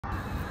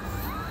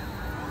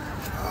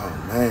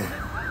Oh, man.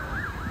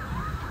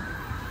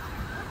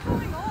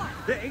 What's going on?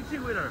 They ain't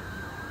you with her.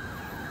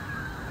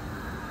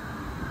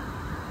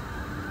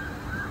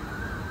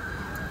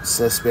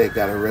 Suspect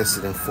got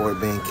arrested in Fort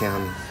Bend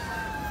County.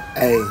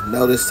 Hey,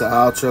 notice to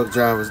all truck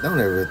drivers, don't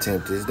ever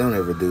attempt this. Don't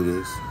ever do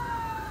this.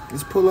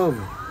 Just pull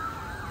over.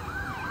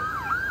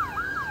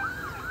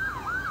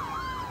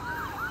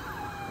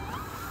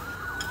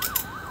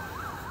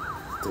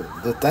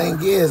 The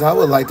thing is, I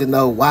would like to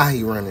know why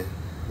he running.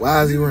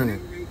 Why is he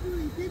running?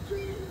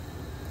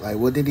 Like,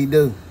 what did he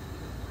do?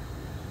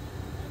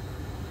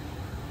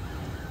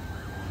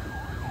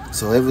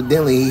 So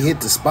evidently he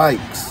hit the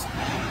spikes.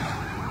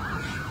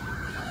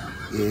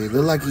 Yeah, it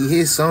looked like he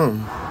hit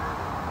something.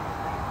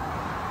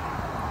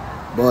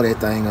 Boy, that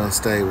thing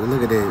unstable.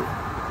 Look at that.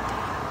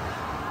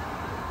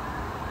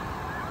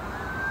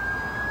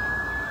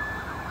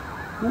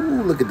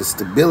 Ooh, look at the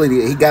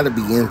stability. He gotta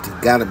be empty.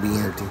 Gotta be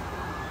empty.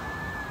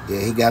 Yeah,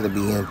 he gotta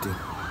be empty.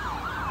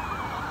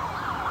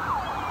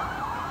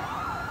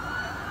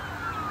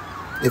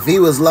 If he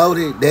was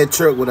loaded, that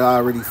truck would have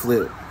already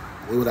flipped.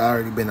 It would have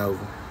already been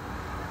over.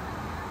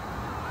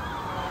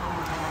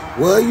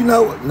 Well, you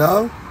know what?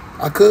 No,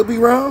 I could be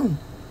wrong.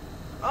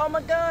 Oh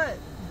my God.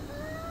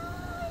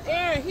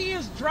 Aaron, he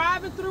is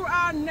driving through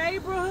our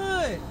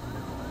neighborhood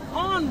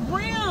on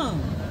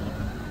rim,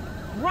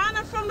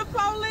 running from the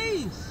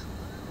police.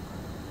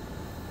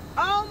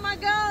 Oh my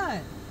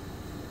God.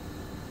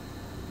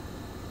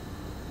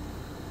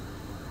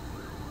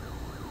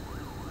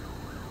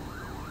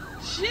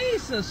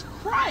 Jesus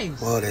Christ.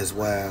 Boy, that's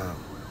wild.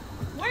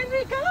 Where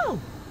did he go?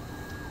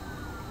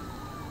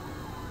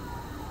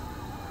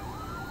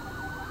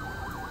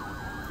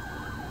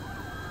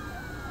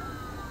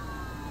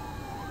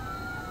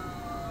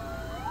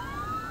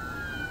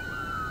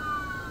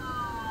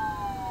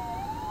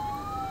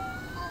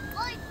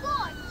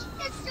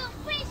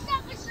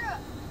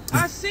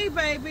 I see,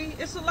 baby.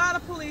 It's a lot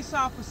of police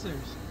officers.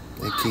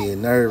 That kid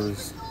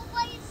nervous.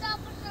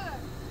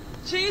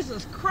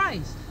 Jesus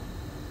Christ.